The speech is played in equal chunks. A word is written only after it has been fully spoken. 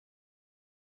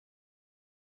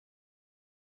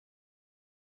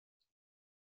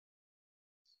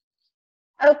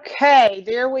Okay,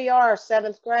 there we are,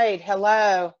 7th grade.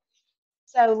 Hello.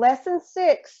 So lesson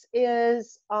 6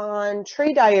 is on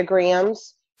tree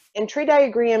diagrams, and tree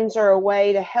diagrams are a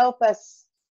way to help us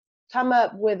come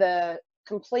up with a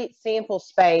complete sample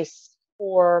space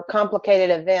for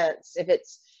complicated events.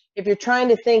 If you're trying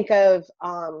to think of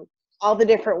all the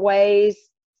different ways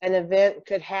an event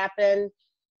could happen,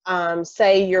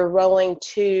 say you're rolling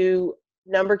 2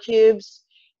 number cubes,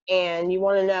 and you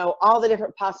want to know all the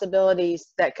different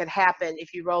possibilities that could happen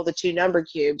if you roll the 2 number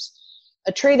cubes,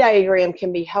 a tree diagram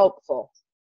can be helpful.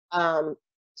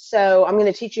 So I'm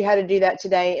going to teach you how to do that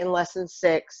today in lesson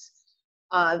 6.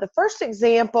 The first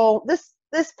example,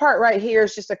 this part right here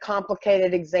is just a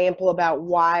complicated example about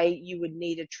why you would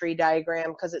need a tree diagram,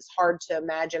 because it's hard to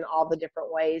imagine all the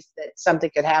different ways that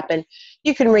something could happen.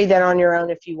 You can read that on your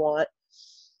own if you want.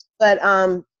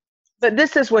 But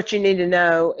this is what you need to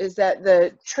know, is that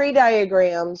the tree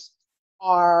diagrams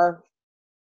are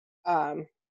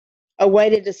a way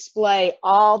to display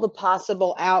all the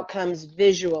possible outcomes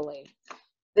visually.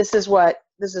 This is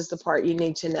the part you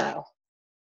need to know.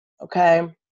 Okay?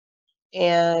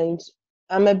 And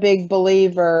I'm a big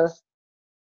believer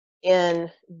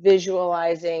in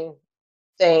visualizing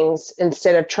things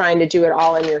instead of trying to do it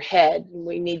all in your head.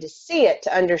 We need to see it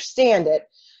to understand it.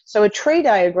 So a tree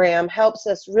diagram helps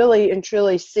us really and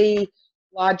truly see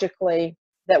logically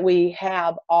that we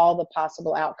have all the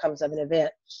possible outcomes of an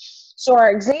event. So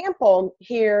our example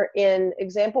here in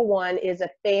example 1 is a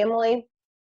family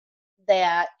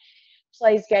that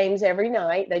plays games every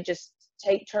night. They just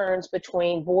take turns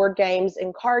between board games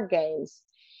and card games.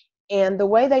 And the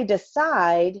way they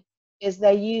decide is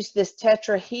they use this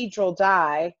tetrahedral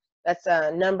die, that's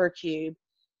a number cube.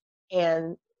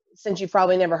 And since you've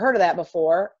probably never heard of that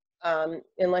before,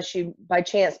 unless you by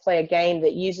chance play a game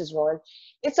that uses one,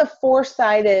 it's a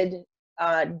 4-sided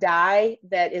die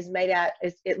that is made out,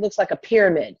 it looks like a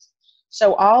pyramid.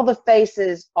 So all the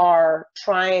faces are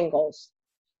triangles,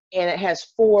 and it has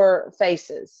 4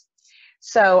 faces.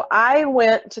 So I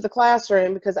went to the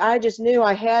classroom because I just knew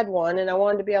I had one and I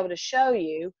wanted to be able to show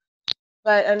you,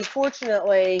 but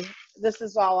unfortunately this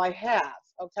is all I have.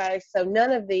 Okay, so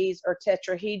none of these are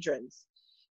tetrahedrons.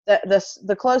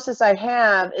 The closest I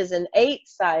have is an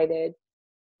 8-sided,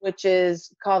 which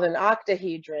is called an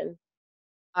octahedron,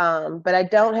 but I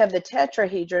don't have the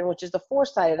tetrahedron, which is the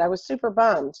 4-sided. I was super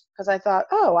bummed because I thought,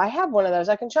 oh, I have one of those,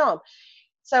 I can show them.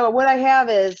 So what I have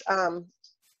is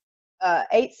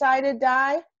 8-sided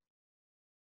die.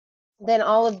 Then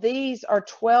all of these are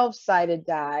 12-sided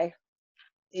die.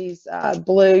 These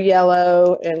blue,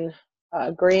 yellow, and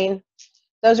green.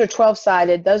 Those are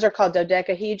 12-sided. Those are called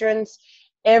dodecahedrons.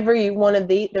 Every one of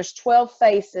these, there's 12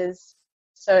 faces,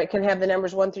 so it can have the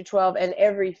numbers 1 through 12, and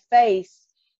every face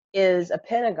is a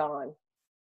pentagon,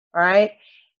 all right?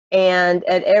 And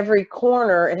at every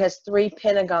corner, it has 3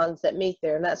 pentagons that meet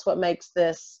there, and that's what makes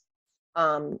this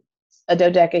a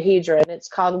dodecahedron. It's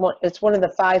one of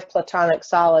the 5 platonic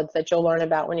solids that you'll learn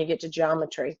about when you get to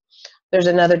geometry. There's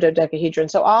another dodecahedron.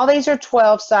 So all these are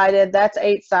 12-sided. That's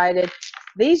 8-sided.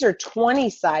 These are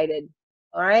 20-sided,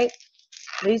 all right?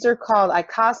 These are called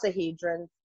icosahedrons,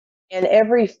 and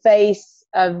every face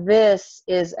of this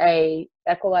is a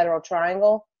equilateral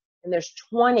triangle, and there's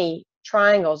 20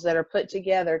 triangles that are put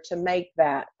together to make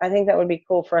that. I think that would be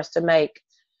cool for us to make.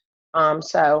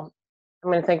 So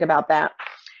I'm going to think about that.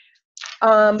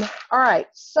 All right,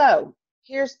 so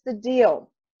here's the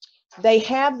deal. They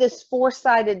have this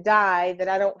 4-sided die that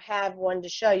I don't have one to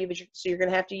show you, but so you're going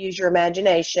to have to use your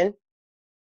imagination.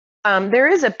 There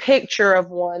is a picture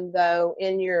of one, though,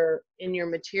 in your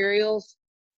materials,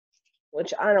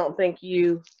 which I don't think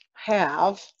you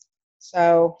have.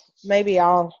 So maybe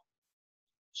I'll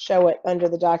show it under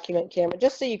the document camera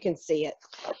just so you can see it.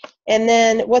 And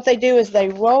then what they do is they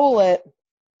roll it,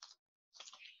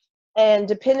 and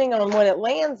depending on what it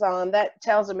lands on, that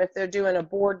tells them if they're doing a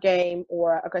board game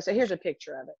or, okay, so here's a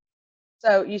picture of it.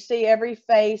 So you see every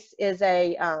face is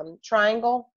a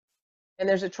triangle, and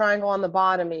there's a triangle on the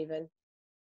bottom even.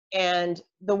 And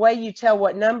the way you tell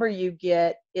what number you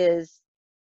get is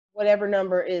whatever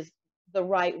number is the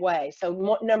right way.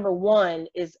 So number 1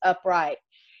 is upright.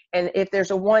 And if there's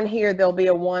a 1 here, there'll be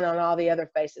a 1 on all the other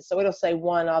faces. So it'll say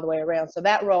 1 all the way around. So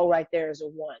that roll right there is a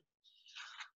 1.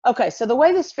 Okay, so the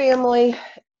way this family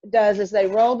does is they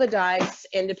roll the dice,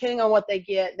 and depending on what they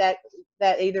get, that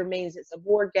either means it's a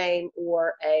board game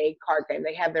or a card game.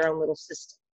 They have their own little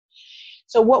system.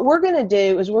 So what we're going to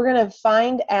do is we're going to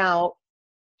find out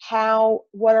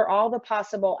what are all the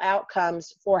possible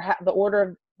outcomes for the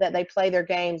order that they play their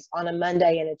games on a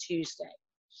Monday and a Tuesday.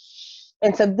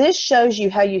 And so this shows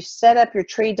you how you set up your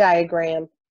tree diagram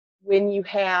when you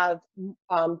have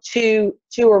two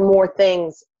or more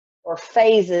things or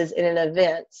phases in an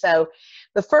event. So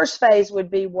the first phase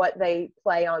would be what they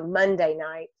play on Monday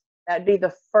night. That'd be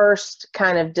the first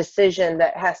kind of decision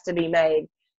that has to be made.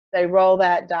 They roll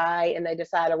that die and they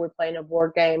decide, are we playing a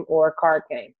board game or a card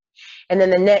game? And then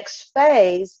the next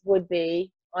phase would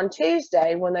be on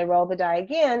Tuesday when they roll the die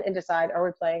again and decide, are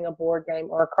we playing a board game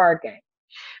or a card game?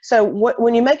 So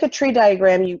when you make a tree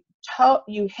diagram, you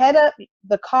head up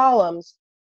the columns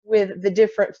with the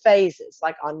different phases.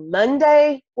 Like on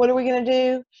Monday, what are we going to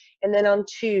do? And then on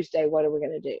Tuesday, what are we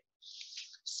going to do?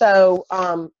 So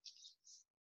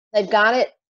they've got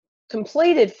it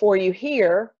completed for you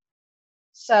here.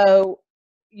 So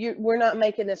we're not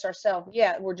making this ourselves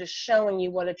yet. We're just showing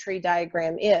you what a tree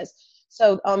diagram is.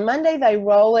 So on Monday, they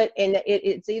roll it, and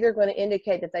it's either going to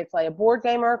indicate that they play a board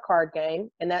game or a card game,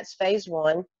 and that's phase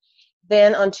one.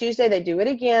 Then on Tuesday, they do it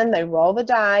again. They roll the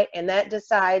die, and that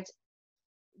decides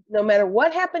no matter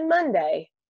what happened Monday,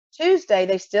 Tuesday,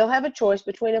 they still have a choice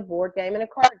between a board game and a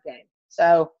card game.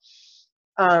 So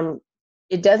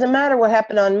it doesn't matter what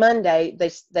happened on Monday.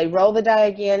 They roll the die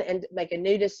again and make a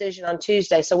new decision on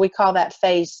Tuesday. So we call that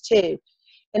phase two.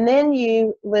 And then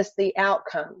you list the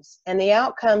outcomes. And the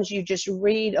outcomes you just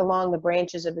read along the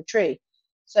branches of the tree.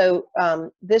 So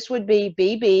this would be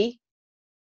BB.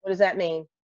 What does that mean?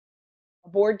 A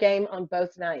board game on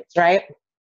both nights, right?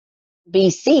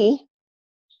 BC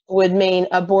would mean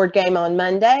a board game on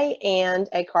Monday and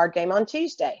a card game on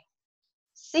Tuesday.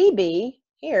 CB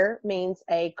here means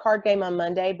a card game on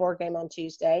Monday, board game on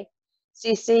Tuesday.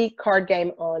 CC, card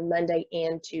game on Monday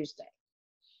and Tuesday.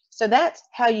 So that's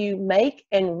how you make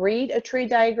and read a tree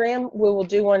diagram. We will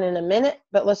do one in a minute,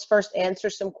 but let's first answer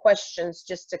some questions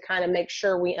just to kind of make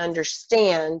sure we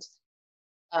understand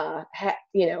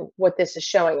what this is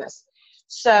showing us.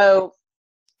 So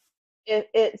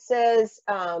it says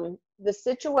the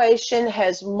situation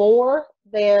has more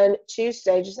than two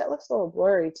stages. That looks a little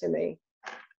blurry to me.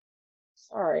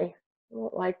 Sorry, I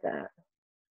don't like that.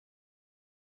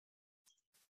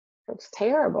 Looks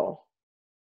terrible.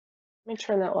 Let me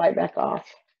turn that light back off.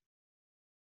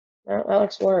 Oh, that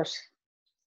looks worse.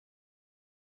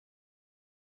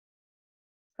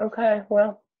 Okay,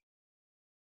 well,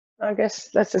 I guess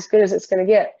that's as good as it's going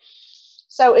to get.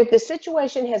 So if the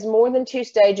situation has more than two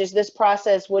stages, this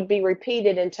process would be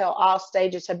repeated until all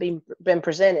stages have been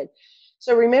presented.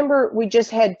 So remember, we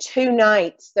just had 2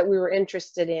 nights that we were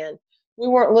interested in. We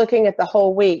weren't looking at the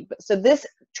whole week. So this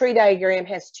tree diagram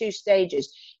has 2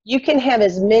 stages. You can have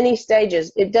as many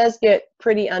stages. It does get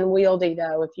pretty unwieldy,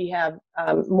 though, if you have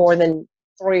more than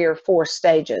 3 or 4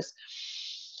 stages.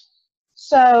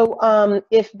 So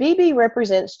if BB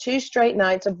represents 2 straight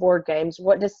nights of board games,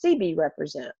 what does CB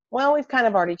represent? Well, we've kind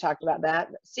of already talked about that.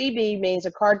 CB means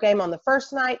a card game on the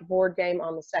first night, board game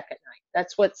on the second night.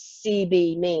 That's what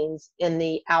CB means in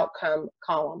the outcome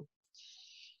column.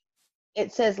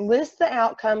 It says list the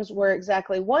outcomes where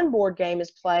exactly 1 board game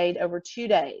is played over 2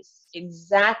 days.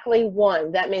 Exactly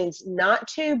 1. That means not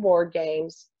 2 board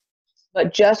games,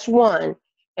 but just 1.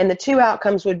 And the 2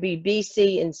 outcomes would be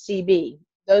BC and CB.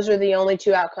 Those are the only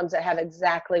 2 outcomes that have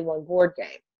exactly 1 board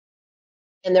game.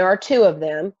 And there are 2 of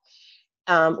them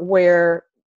where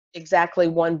exactly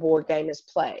 1 board game is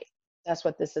played. That's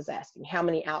what this is asking. How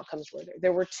many outcomes were there?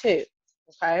 There were 2,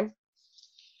 okay?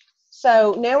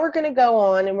 So now we're going to go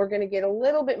on and we're going to get a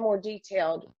little bit more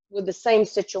detailed with the same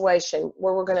situation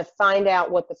where we're going to find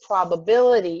out what the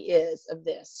probability is of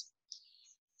this.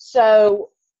 So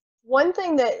one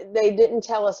thing that they didn't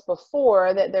tell us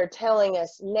before that they're telling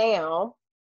us now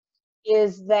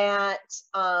is that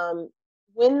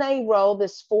when they roll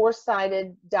this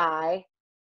 4-sided die,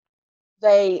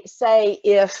 they say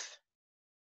if,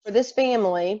 for this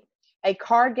family, a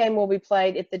card game will be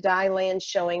played if the die lands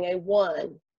showing a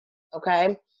 1,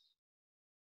 okay?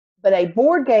 But a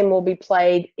board game will be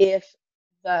played if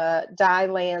the die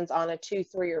lands on a 2,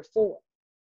 3, or 4.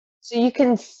 So you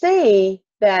can see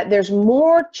that there's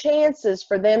more chances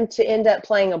for them to end up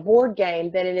playing a board game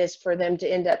than it is for them to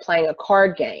end up playing a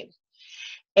card game.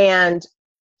 And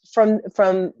from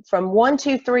 1,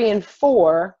 2, 3, and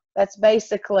 4, that's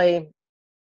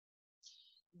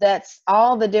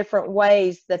all the different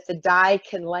ways that the die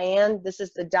can land. This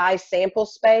is the die sample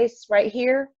space right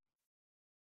here.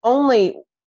 Only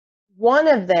one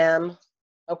of them,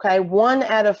 okay, 1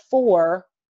 out of 4,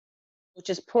 which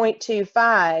is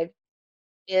 0.25,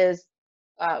 is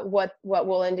what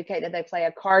will indicate that they play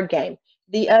a card game.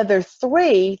 The other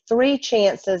 3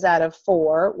 chances out of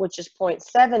 4, which is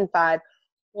 0.75,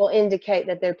 will indicate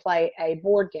that they play a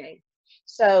board game.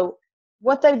 So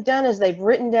what they've done is they've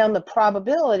written down the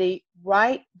probability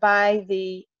right by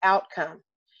the outcome.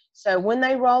 So when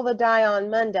they roll the die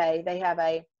on Monday, they have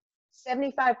a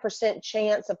 75%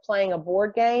 chance of playing a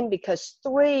board game because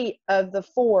 3 of the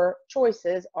 4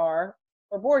 choices are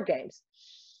for board games.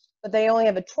 But they only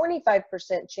have a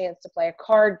 25% chance to play a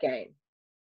card game.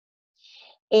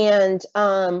 And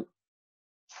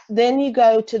then you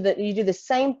go to you do the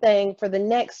same thing for the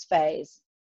next phase.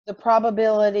 The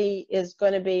probability is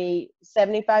going to be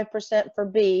 75% for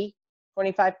B,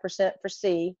 25% for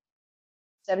C,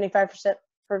 75%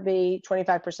 for B,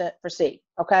 25% for C,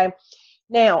 okay?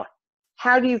 Now,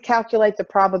 how do you calculate the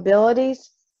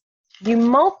probabilities? You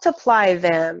multiply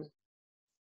them.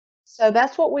 So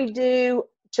that's what we do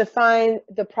to find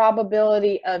the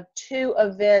probability of 2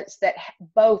 events that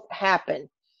both happen.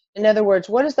 In other words,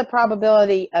 what is the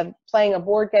probability of playing a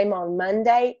board game on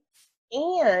Monday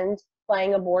and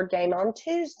playing a board game on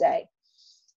Tuesday?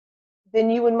 Then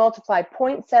you would multiply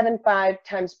 0.75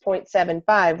 times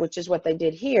 0.75, which is what they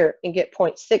did here, and get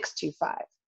 0.625.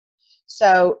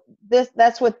 So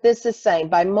that's what this is saying.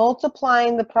 By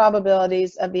multiplying the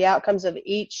probabilities of the outcomes of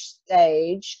each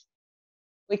stage,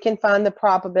 we can find the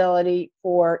probability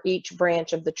for each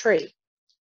branch of the tree.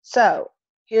 So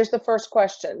here's the first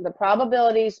question. The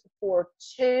probabilities for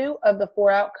 2 of the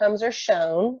 4 outcomes are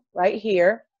shown right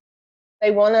here. They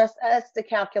want us to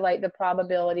calculate the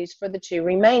probabilities for the 2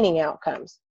 remaining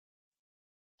outcomes.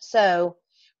 So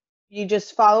you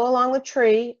just follow along the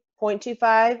tree,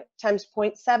 0.25 times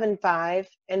 0.75,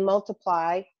 and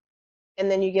multiply,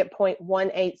 and then you get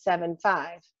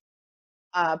 0.1875.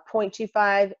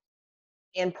 0.25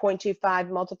 and 0.25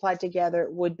 multiplied together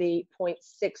would be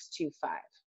 0.625.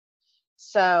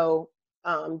 So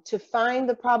to find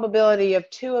the probability of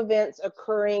 2 events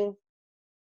occurring,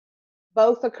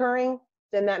 both occurring,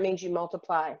 then that means you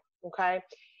multiply, okay?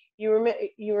 You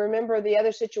remember the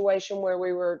other situation where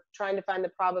we were trying to find the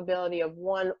probability of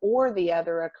one or the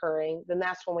other occurring, then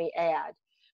that's when we add.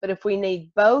 But if we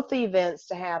need both events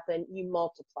to happen, you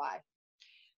multiply.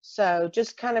 So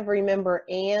just kind of remember,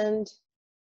 and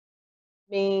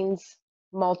means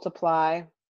multiply.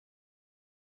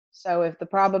 So if the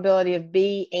probability of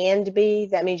B and B,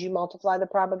 that means you multiply the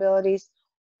probabilities,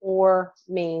 or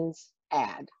means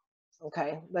add.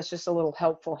 Okay, that's just a little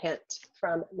helpful hint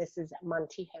from Mrs.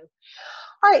 Montijo.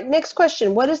 All right, next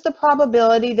question. What is the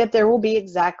probability that there will be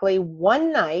exactly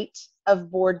 1 night of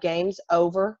board games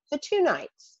over the 2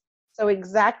 nights? So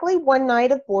exactly 1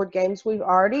 night of board games we've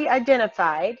already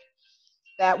identified.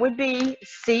 That would be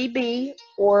CB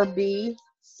or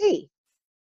BC.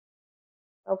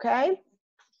 Okay,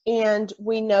 and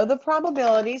we know the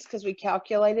probabilities because we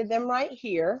calculated them right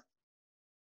here.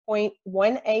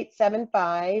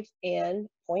 0.1875 and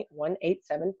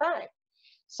 0.1875.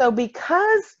 So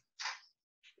because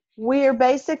we're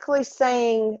basically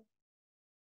saying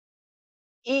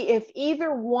if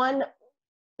either one,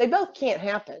 they both can't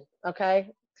happen,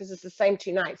 okay, because it's the same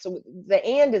 2 nights. So the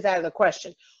and is out of the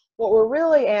question. What we're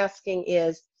really asking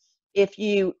is if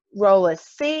you roll a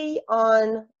C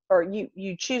on, or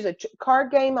you choose a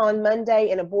card game on Monday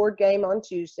and a board game on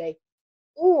Tuesday,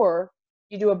 or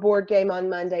you do a board game on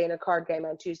Monday and a card game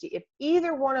on Tuesday. If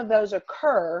either one of those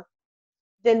occur,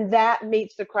 then that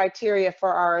meets the criteria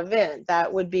for our event.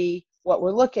 That would be what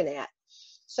we're looking at.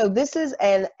 So this is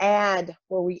an add,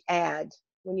 where we add.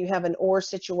 When you have an or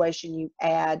situation, you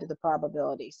add the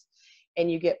probabilities, and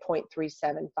you get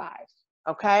 0.375.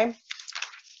 Okay?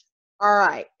 All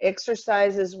right,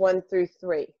 exercises 1 through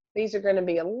 3. These are going to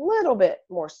be a little bit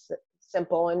more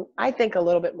simple, and I think a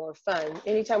little bit more fun.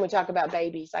 Anytime we talk about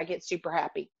babies, I get super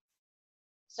happy.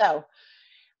 So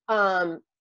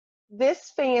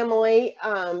this family,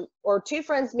 or 2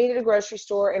 friends meet at a grocery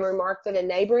store and remark that a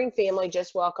neighboring family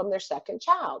just welcomed their 2nd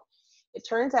child. It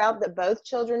turns out that both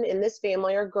children in this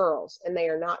family are girls, and they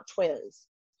are not twins.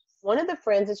 One of the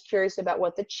friends is curious about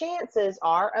what the chances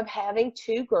are of having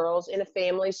 2 girls in a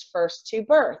family's first 2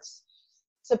 births.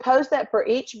 Suppose that for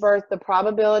each birth, the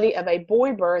probability of a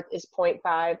boy birth is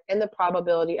 0.5, and the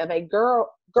probability of a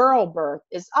girl birth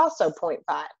is also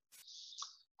 0.5.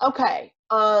 Okay,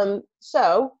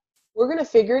 so we're going to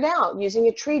figure it out using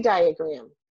a tree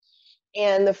diagram.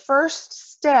 And the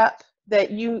first step that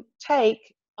you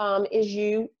take is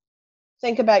you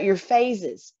think about your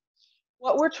phases.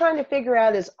 What we're trying to figure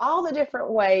out is all the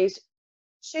different ways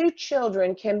 2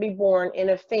 children can be born in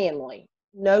a family,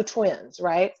 no twins,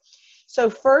 right? So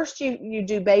first you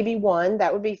do baby 1,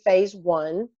 that would be phase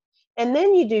 1, and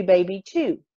then you do baby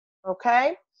 2,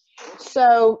 okay?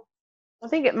 So I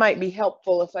think it might be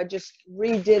helpful if I just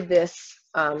redid this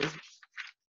on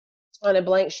a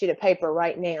blank sheet of paper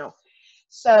right now.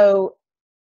 So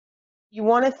you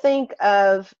want to think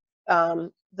of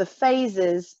the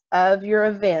phases of your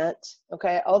event.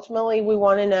 Okay, ultimately we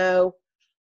want to know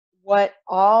what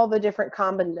all the different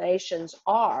combinations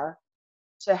are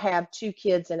to have 2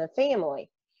 kids in a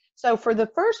family. So for the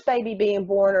first baby being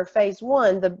born, or phase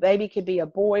 1, the baby could be a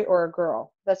boy or a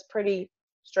girl. That's pretty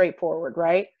straightforward,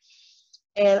 right?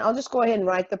 And I'll just go ahead and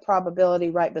write the probability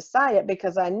right beside it,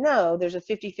 because I know there's a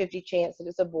 50-50 chance that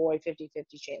it's a boy, 50-50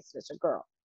 chance that it's a girl.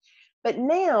 But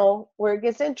now where it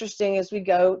gets interesting is we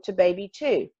go to baby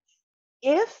 2.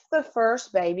 If the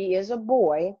first baby is a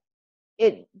boy,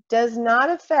 it does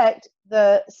not affect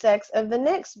the sex of the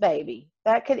next baby.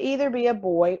 That could either be a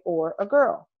boy or a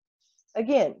girl.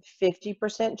 Again,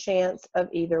 50% chance of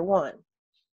either one.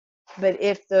 But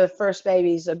if the first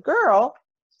baby is a girl,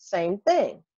 same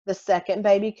thing. The second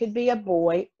baby could be a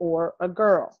boy or a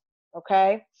girl,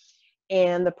 okay?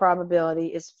 And the probability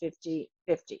is 50-50.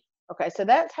 Okay, so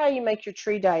that's how you make your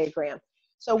tree diagram.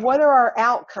 So what are our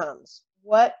outcomes?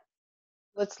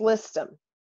 Let's list them.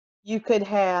 You could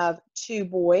have 2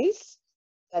 boys,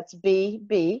 that's B,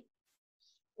 B,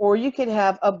 or you could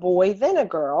have a boy then a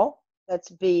girl, that's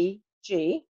B,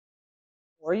 G,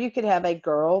 or you could have a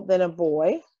girl then a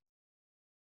boy,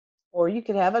 or you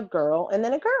could have a girl and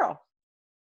then a girl.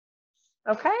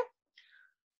 Okay?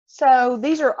 So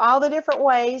these are all the different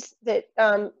ways that,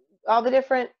 all the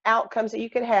different outcomes that you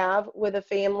could have with a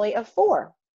family of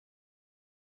 4.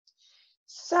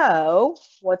 So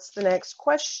what's the next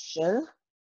question?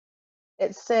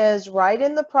 It says, write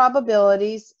in the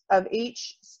probabilities of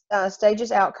each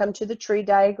stage's outcome to the tree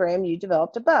diagram you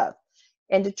developed above,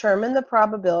 and determine the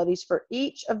probabilities for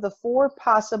each of the 4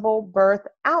 possible birth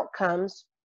outcomes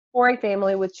for a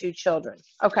family with 2 children.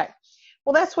 Okay,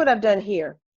 well, that's what I've done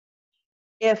here.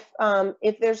 If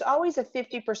there's always a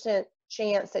 50%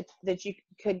 chance that you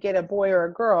could get a boy or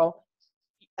a girl,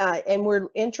 and we're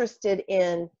interested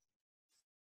in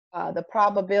the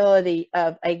probability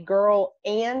of a girl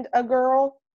and a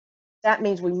girl, that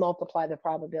means we multiply the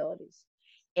probabilities.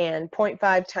 And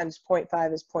 0.5 times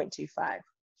 0.5 is 0.25.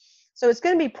 So it's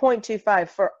going to be 0.25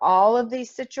 for all of these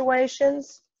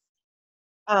situations.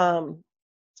 But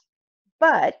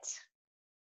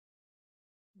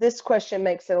this question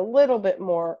makes it a little bit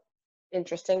more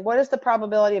interesting. What is the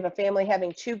probability of a family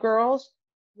having 2 girls?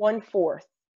 1/4,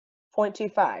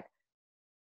 0.25.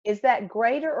 Is that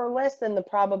greater or less than the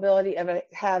probability of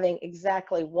having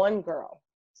exactly 1 girl?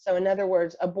 So in other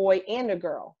words, a boy and a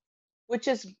girl, which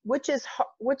has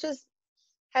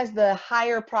the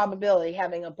higher probability,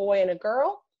 having a boy and a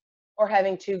girl or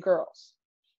having 2 girls?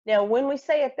 Now, when we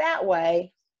say it that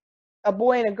way, a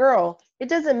boy and a girl, it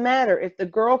doesn't matter if the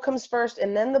girl comes first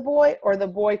and then the boy, or the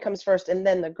boy comes first and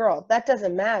then the girl. That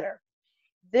doesn't matter.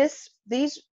 These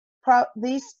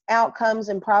outcomes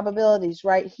and probabilities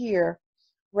right here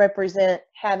represent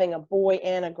having a boy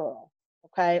and a girl,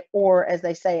 okay? Or as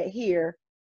they say it here,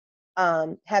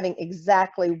 having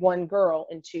exactly 1 girl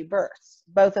and 2 births.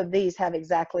 Both of these have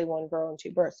exactly 1 girl and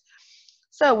 2 births.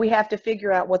 So we have to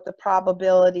figure out what the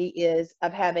probability is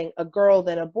of having a girl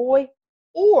then a boy,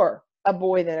 or a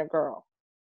boy then a girl.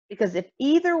 Because if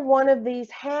either one of these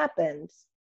happens,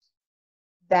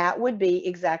 that would be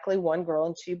exactly 1 girl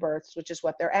and 2 births, which is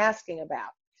what they're asking about.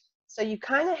 So you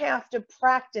kind of have to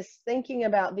practice thinking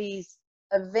about these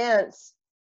events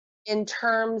in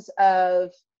terms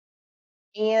of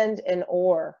and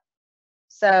or.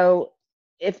 So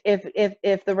if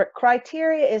the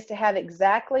criteria is to have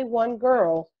exactly 1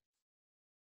 girl,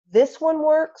 this one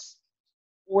works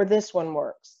or this one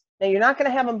works. Now, you're not going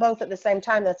to have them both at the same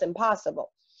time. That's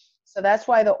impossible. So that's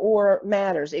why the or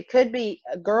matters. It could be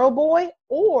a girl boy,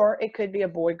 or it could be a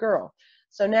boy girl.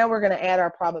 So now we're going to add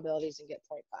our probabilities and get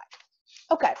 0.5.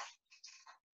 Okay.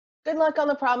 Good luck on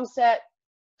the problem set.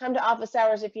 Come to office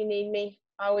hours if you need me.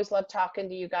 I always love talking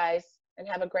to you guys, and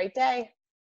have a great day.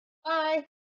 Bye.